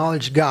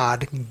acknowledge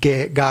God,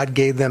 God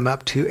gave them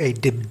up to a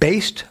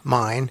debased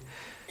mind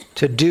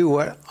to do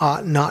what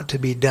ought not to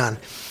be done.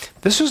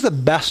 This is the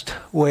best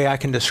way I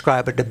can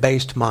describe a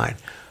debased mind.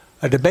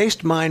 A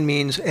debased mind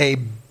means a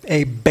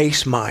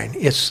base mind.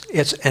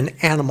 It's an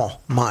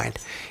animal mind.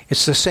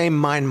 It's the same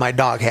mind my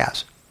dog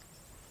has.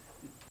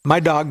 My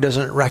dog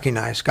doesn't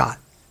recognize God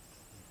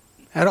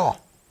at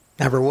all.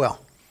 Never will.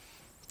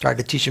 Tried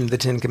to teach him the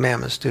Ten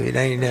Commandments too.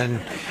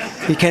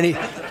 He can't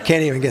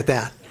even get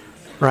that,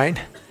 right?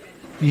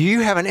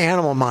 You have an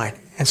animal mind.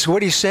 And so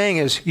what he's saying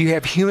is you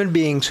have human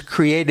beings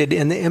created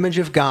in the image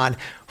of God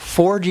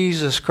for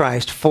Jesus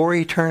Christ, for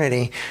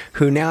eternity,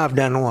 who now have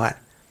done what?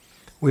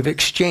 We've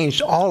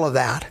exchanged all of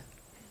that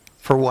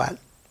for what?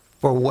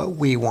 For what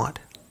we want.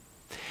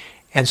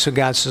 And so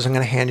God says, I'm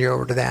going to hand you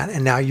over to that.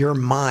 And now your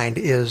mind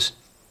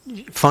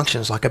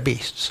functions like a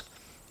beast's.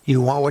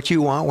 You want what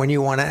you want, when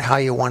you want it, how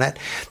you want it.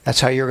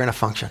 That's how you're going to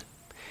function.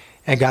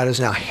 And God has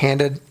now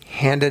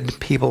handed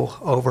people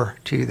over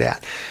to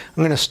that. I'm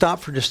going to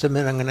stop for just a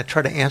minute. I'm going to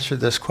try to answer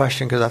this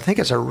question because I think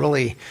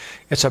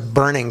it's a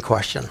burning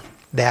question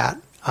that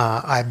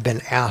I've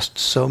been asked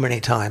so many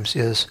times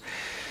is,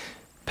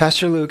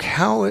 Pastor Luke,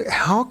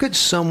 how could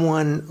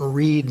someone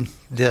read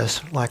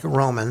this like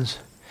Romans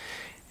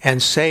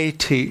and say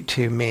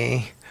to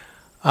me,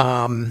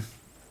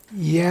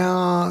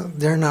 yeah,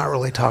 they're not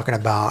really talking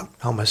about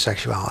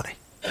homosexuality.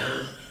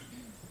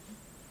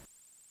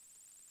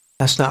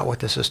 That's not what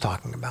this is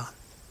talking about.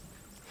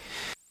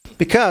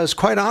 Because,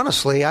 quite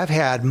honestly, I've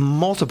had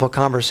multiple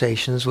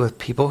conversations with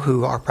people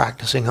who are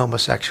practicing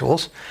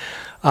homosexuals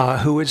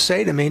who would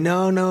say to me,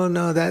 no,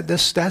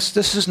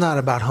 this is not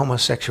about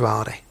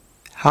homosexuality.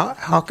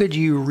 How could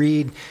you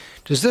read?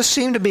 Does this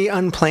seem to be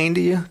unplain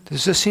to you?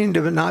 Does this seem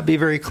to not be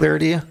very clear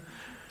to you?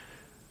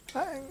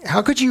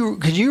 How could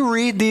you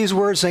read these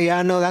words and say,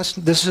 yeah, no,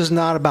 this is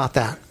not about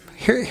that.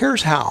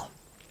 Here's how.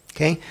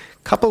 Okay?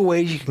 A couple of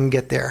ways you can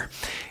get there.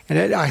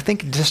 And I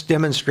think it just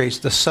demonstrates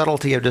the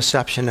subtlety of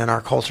deception in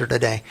our culture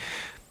today.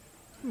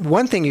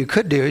 One thing you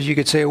could do is you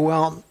could say,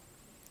 well,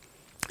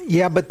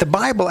 yeah, but the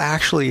Bible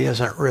actually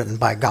isn't written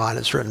by God,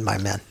 it's written by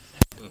men.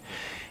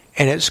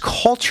 And it's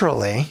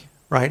culturally,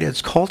 right,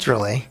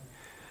 impacted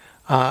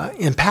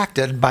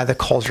by the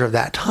culture of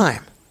that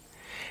time.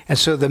 And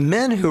so the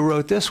men who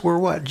wrote this were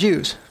what?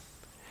 Jews.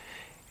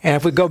 And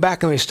if we go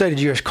back and we study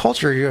Jewish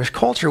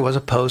culture was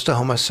opposed to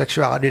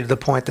homosexuality to the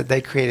point that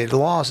they created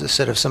laws that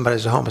said if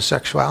somebody's a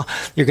homosexual,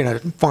 you're going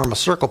to form a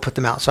circle, put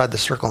them outside the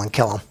circle, and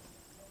kill them.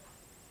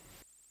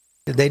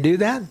 Did they do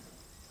that?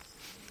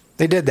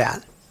 They did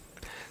that.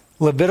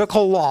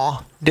 Levitical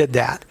law did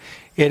that.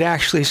 It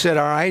actually said,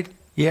 all right,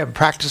 you have a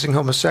practicing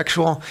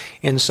homosexual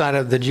inside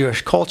of the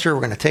Jewish culture.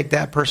 We're going to take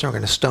that person, we're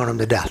going to stone him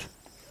to death.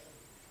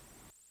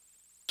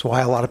 That's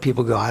why a lot of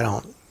people go,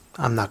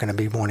 I'm not going to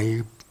be one of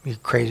you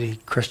crazy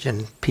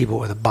Christian people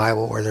with a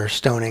Bible where they're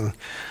stoning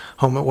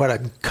homo. What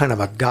a kind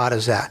of a God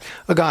is that?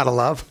 A God of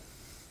love.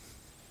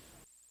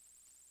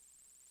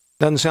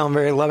 Doesn't sound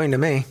very loving to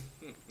me.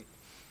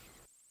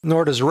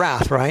 Nor does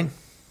wrath, right?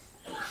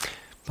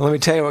 But let me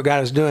tell you what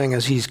God is doing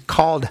is he's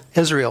called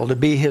Israel to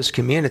be his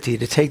community,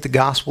 to take the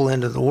gospel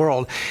into the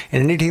world.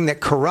 And anything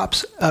that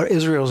corrupts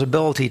Israel's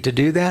ability to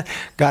do that,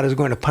 God is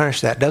going to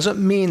punish that.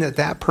 Doesn't mean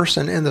that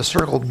person in the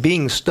circle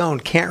being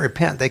stoned can't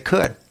repent. They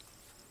could.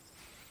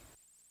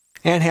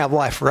 And have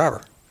life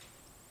forever.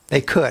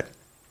 They could.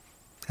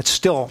 It's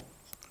still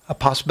a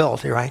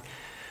possibility, right?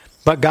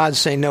 But God's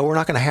saying, no, we're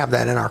not going to have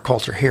that in our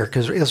culture here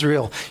because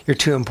Israel, you're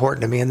too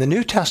important to me. In the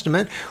New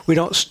Testament, we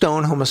don't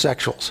stone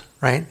homosexuals,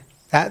 right?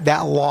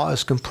 That law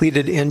is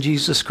completed in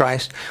Jesus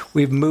Christ.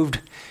 We've moved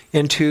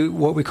into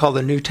what we call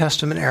the New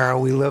Testament era.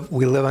 We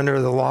live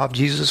under the law of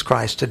Jesus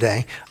Christ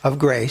today, of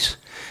grace.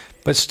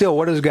 But still,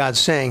 what is God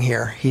saying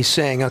here? He's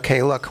saying,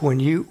 okay, look, when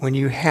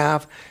you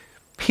have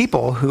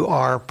people who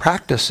are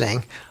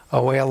practicing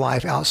a way of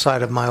life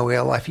outside of my way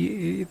of life,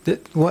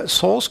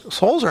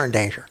 souls are in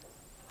danger,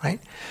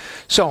 right?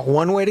 So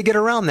one way to get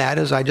around that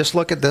is I just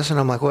look at this and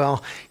I'm like,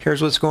 well,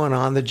 here's what's going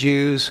on. The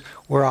Jews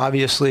were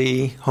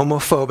obviously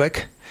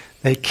homophobic.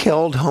 They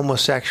killed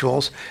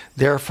homosexuals.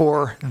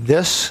 Therefore,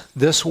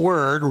 this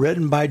word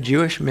written by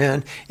Jewish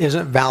men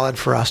isn't valid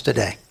for us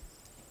today.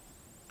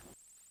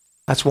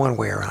 That's one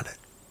way around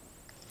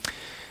it.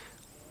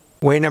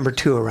 Way number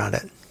 2 around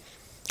it.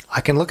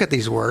 I can look at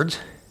these words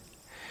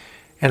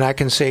and I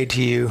can say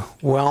to you,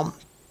 well,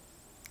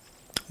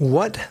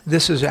 what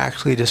this is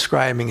actually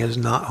describing is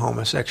not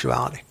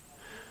homosexuality.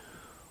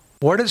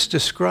 What it's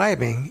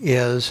describing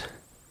is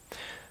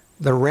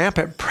the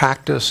rampant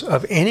practice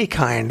of any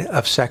kind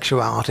of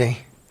sexuality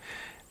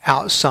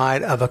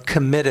outside of a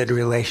committed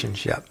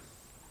relationship.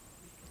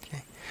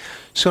 Okay.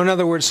 So in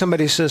other words,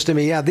 somebody says to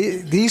me, yeah,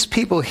 these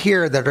people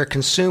here that are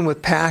consumed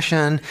with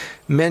passion,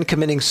 men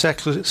committing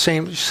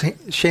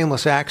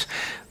shameless acts,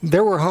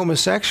 there were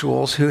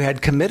homosexuals who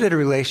had committed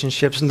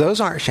relationships, and those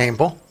aren't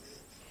shameful.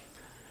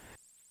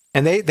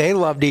 And they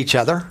loved each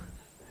other.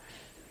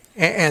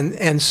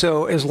 And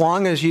so as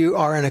long as you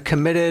are in a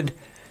committed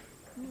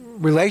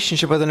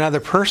relationship with another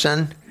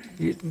person,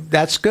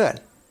 that's good.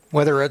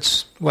 Whether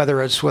it's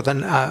with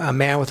a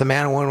man with a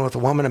man, a woman with a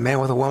woman, a man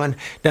with a woman,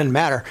 doesn't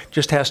matter.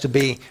 Just has to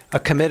be a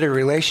committed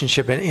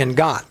relationship in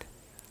God.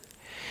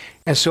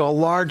 And so a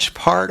large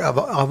part of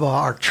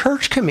our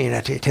church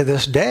community to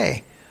this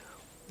day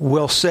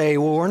will say,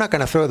 well, we're not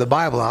going to throw the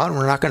Bible out, and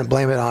we're not going to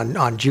blame it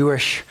on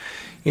Jewish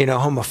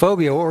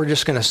homophobia. What we're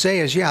just going to say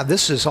is, yeah,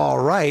 this is all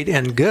right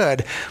and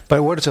good,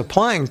 but what it's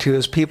applying to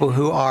is people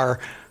who are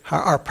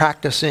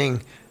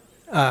practicing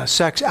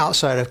sex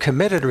outside of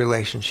committed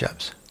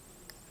relationships.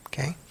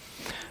 Okay?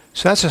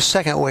 So that's a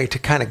second way to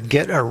kind of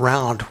get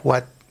around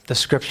what the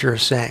Scripture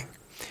is saying.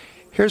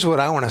 Here's what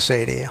I want to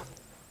say to you.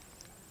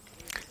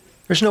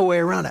 There's no way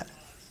around it.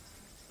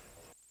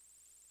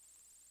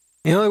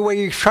 The only way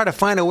you try to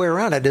find a way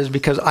around it is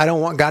because I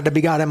don't want God to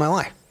be God in my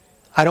life.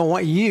 I don't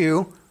want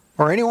you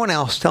or anyone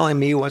else telling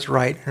me what's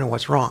right and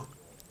what's wrong.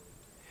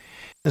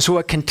 And so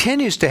what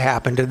continues to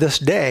happen to this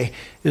day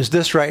is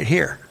this right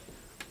here.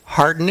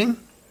 Hardening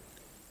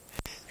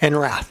and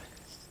wrath.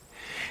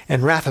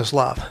 And wrath is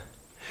love.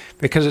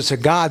 Because it's a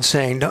God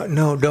saying,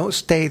 no, don't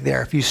stay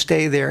there. If you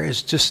stay there,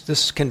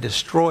 this can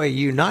destroy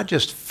you, not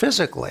just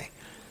physically,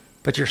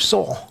 but your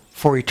soul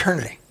for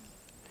eternity.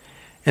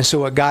 And so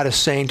what God is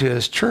saying to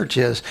his church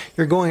is,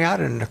 you're going out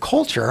in a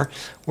culture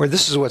where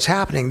this is what's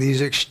happening.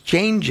 These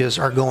exchanges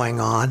are going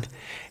on,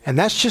 and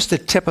that's just the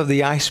tip of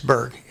the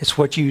iceberg. It's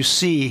what you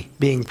see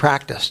being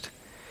practiced.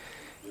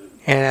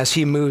 And as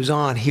he moves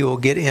on, he will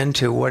get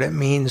into what it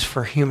means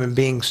for human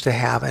beings to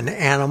have an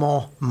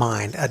animal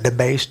mind, a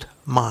debased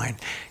mind.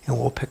 And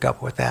we'll pick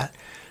up with that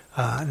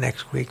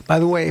next week. By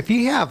the way, if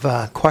you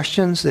have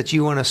questions that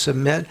you want to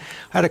submit,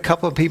 I had a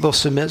couple of people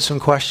submit some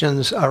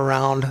questions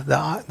around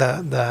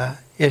the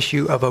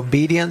issue of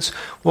obedience.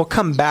 We'll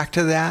come back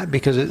to that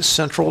because it's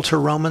central to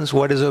Romans.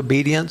 What is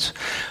obedience?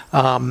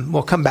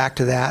 We'll come back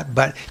to that.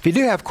 But if you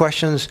do have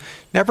questions,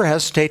 never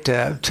hesitate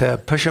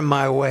to push them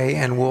my way,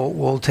 and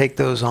we'll take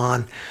those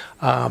on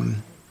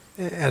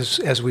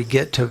as we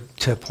get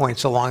to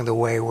points along the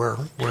way where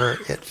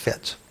it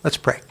fits. Let's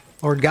pray.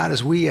 Lord God,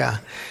 as we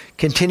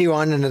continue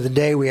on into the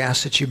day, we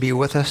ask that you be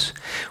with us.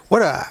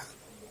 What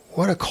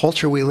a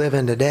culture we live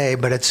in today,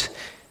 but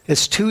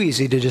it's too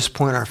easy to just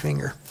point our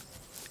finger.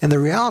 And the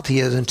reality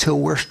is, until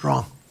we're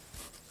strong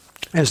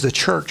as the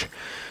church,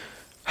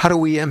 how do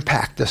we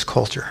impact this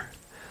culture?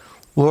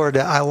 Lord,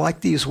 I like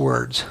these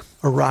words.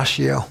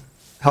 Oratio.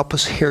 Help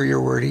us hear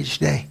your word each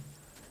day.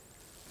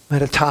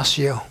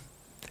 Meditatio.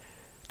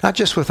 Not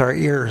just with our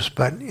ears,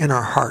 but in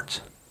our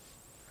hearts.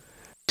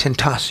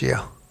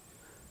 Tentatio.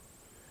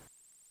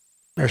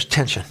 There's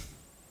tension.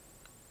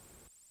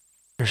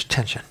 There's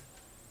tension.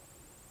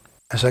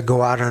 As I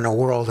go out in a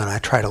world and I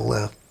try to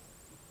live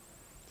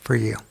for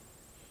you.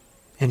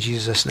 In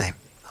Jesus' name,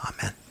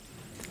 amen.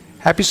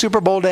 Happy Super Bowl day.